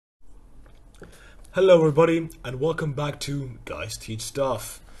Hello everybody and welcome back to Guys Teach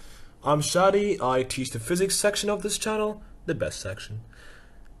Stuff. I'm Shady, I teach the physics section of this channel, the best section.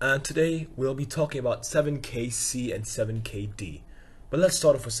 And today we'll be talking about 7Kc and 7Kd. But let's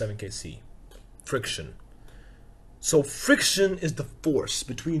start off with 7Kc. Friction. So friction is the force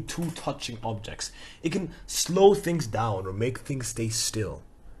between two touching objects. It can slow things down or make things stay still.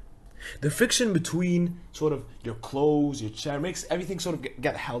 The friction between sort of your clothes, your chair, makes everything sort of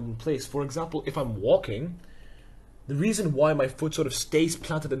get held in place. For example, if I'm walking, the reason why my foot sort of stays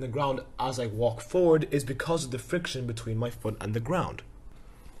planted in the ground as I walk forward is because of the friction between my foot and the ground.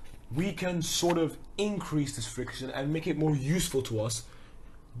 We can sort of increase this friction and make it more useful to us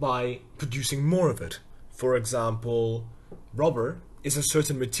by producing more of it. For example, rubber is a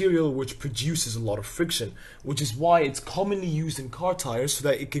certain material which produces a lot of friction, which is why it's commonly used in car tires so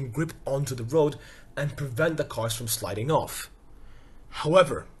that it can grip onto the road and prevent the cars from sliding off.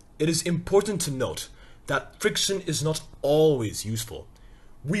 However, it is important to note that friction is not always useful.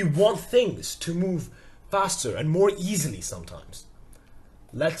 We want things to move faster and more easily sometimes.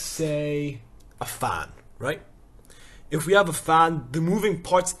 Let's say a fan, right? If we have a fan, the moving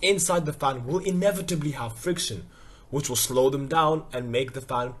parts inside the fan will inevitably have friction, which will slow them down and make the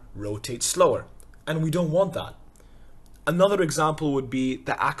fan rotate slower. And we don't want that. Another example would be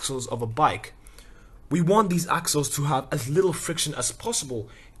the axles of a bike. We want these axles to have as little friction as possible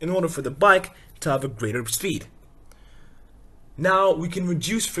in order for the bike to have a greater speed. Now we can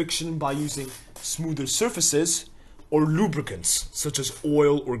reduce friction by using smoother surfaces or lubricants such as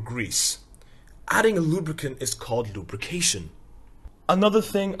oil or grease. Adding a lubricant is called lubrication. Another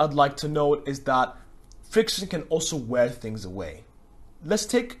thing I'd like to note is that friction can also wear things away. Let's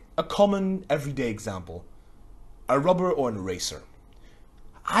take a common everyday example, a rubber or an eraser.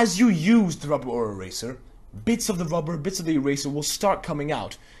 As you use the rubber or eraser, bits of the rubber, bits of the eraser will start coming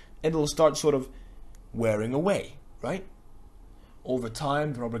out and it'll start sort of wearing away, right? Over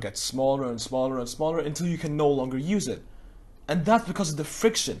time, the rubber gets smaller and smaller and smaller until you can no longer use it. And that's because of the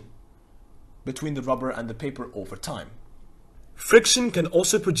friction between the rubber and the paper over time. Friction can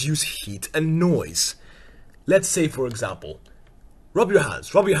also produce heat and noise. Let's say, for example, rub your hands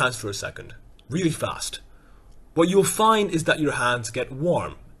for a second, really fast. What you'll find is that your hands get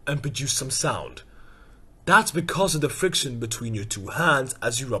warm and produce some sound. That's because of the friction between your two hands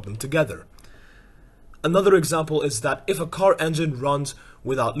as you rub them together. Another example is that if a car engine runs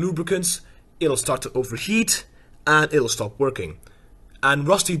without lubricants, it'll start to overheat and it'll stop working. And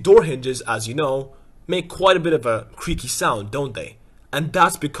rusty door hinges, as you know, make quite a bit of a creaky sound, don't they? And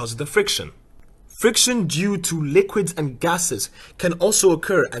that's because of the friction. Friction due to liquids and gases can also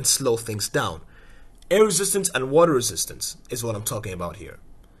occur and slow things down. Air resistance and water resistance is what I'm talking about here.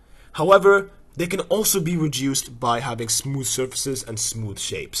 However, they can also be reduced by having smooth surfaces and smooth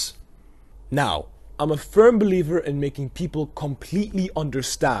shapes. Now, I'm a firm believer in making people completely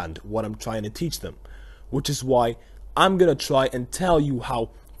understand what I'm trying to teach them, which is why I'm going to try and tell you how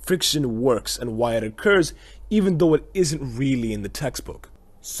friction works and why it occurs, even though it isn't really in the textbook.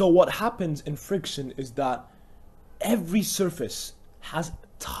 So what happens in friction is that every surface has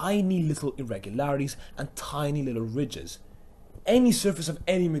tiny little irregularities and tiny little ridges. Any surface of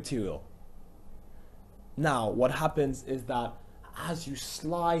any material. Now, what happens is that as you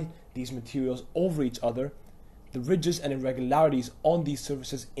slide these materials over each other, the ridges and irregularities on these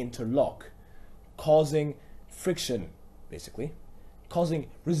surfaces interlock, causing friction, basically, causing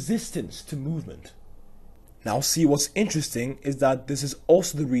resistance to movement. Now see, what's interesting is that this is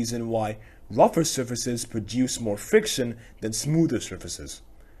also the reason why rougher surfaces produce more friction than smoother surfaces.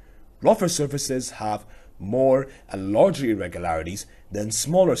 Rougher surfaces have more and larger irregularities than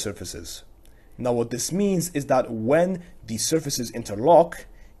smaller surfaces. Now what this means is that when these surfaces interlock,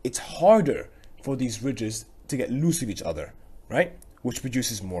 it's harder for these ridges to get loose with each other, right? Which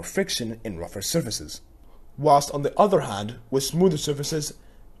produces more friction in rougher surfaces. Whilst on the other hand, with smoother surfaces,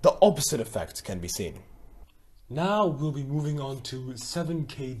 the opposite effect can be seen. Now we'll be moving on to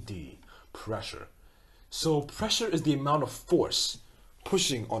 7Kd, pressure. So pressure is the amount of force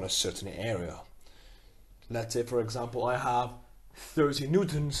pushing on a certain area. Let's say, for example, I have 30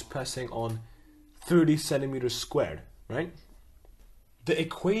 newtons pressing on 30 centimeters squared, right? The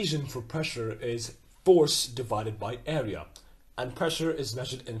equation for pressure is force divided by area. And pressure is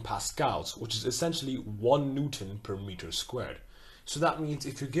measured in pascals, which is essentially 1 Newton per meter squared. So that means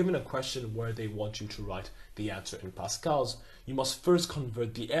if you're given a question where they want you to write the answer in pascals, you must first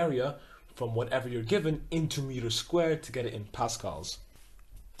convert the area from whatever you're given into meters squared to get it in pascals.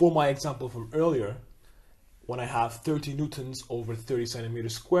 For my example from earlier, when I have 30 newtons over 30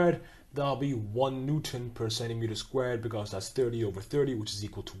 centimeters squared, that'll be 1 Newton per centimeter squared because that's 30 over 30, which is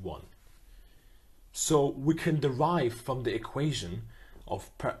equal to 1. So we can derive from the equation of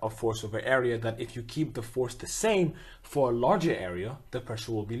force over area that if you keep the force the same for a larger area, the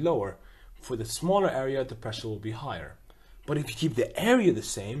pressure will be lower. For the smaller area, the pressure will be higher. But if you keep the area the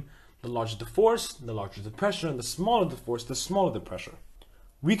same, the larger the force, the larger the pressure, and the smaller the force, the smaller the pressure.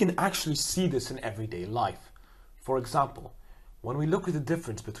 We can actually see this in everyday life. For example, when we look at the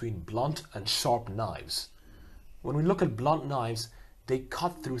difference between blunt and sharp knives, when we look at blunt knives, they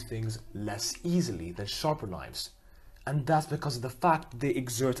cut through things less easily than sharper knives. And that's because of the fact they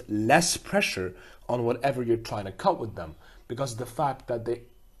exert less pressure on whatever you're trying to cut with them, because of the fact that they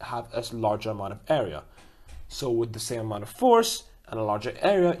have a larger amount of area. So with the same amount of force and a larger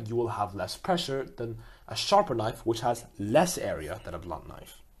area, you will have less pressure than a sharper knife, which has less area than a blunt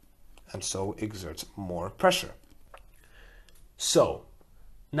knife, and so exerts more pressure. So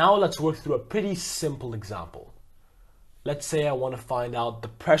now let's work through a pretty simple example. Let's say I want to find out the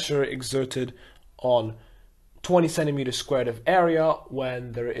pressure exerted on 20 centimeters squared of area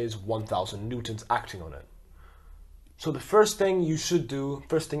when there is 1000 newtons acting on it. So the first thing you should do,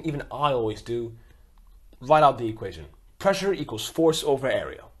 first thing even I always do, write out the equation. Pressure equals force over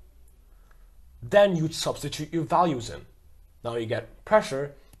area. Then you'd substitute your values in. Now you get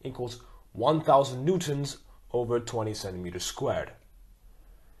pressure equals 1000 newtons over 20 centimeters squared.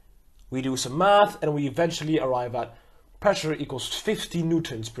 We do some math and we eventually arrive at pressure equals 50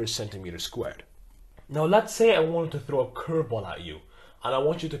 newtons per centimeter squared. Now let's say I wanted to throw a curveball at you and I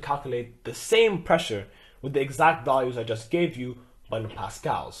want you to calculate the same pressure with the exact values I just gave you, but in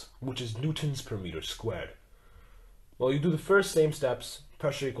pascals, which is newtons per meter squared. Well, you do the first same steps,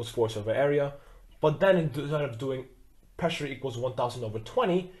 pressure equals force over area, but then instead of doing pressure equals 1000 over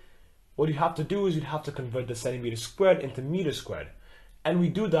 20, what you have to do is you'd have to convert the centimeter squared into meter squared. And we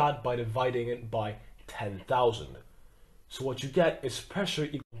do that by dividing it by 10,000. So what you get is pressure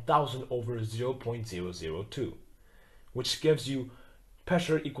equals 1000 over 0.002, which gives you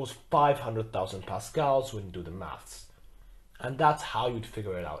pressure equals 500,000 pascals when you do the maths. And that's how you'd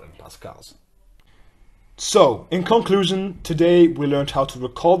figure it out in pascals. So, in conclusion, today we learned how to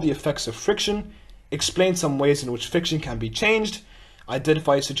recall the effects of friction, explain some ways in which friction can be changed,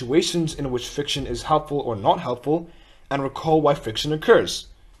 identify situations in which friction is helpful or not helpful, and recall why friction occurs.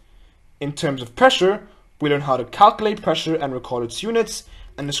 In terms of pressure, we learned how to calculate pressure and recall its units,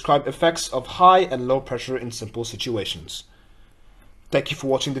 and describe effects of high and low pressure in simple situations. Thank you for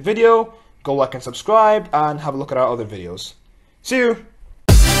watching the video. Go like and subscribe, and have a look at our other videos. See you!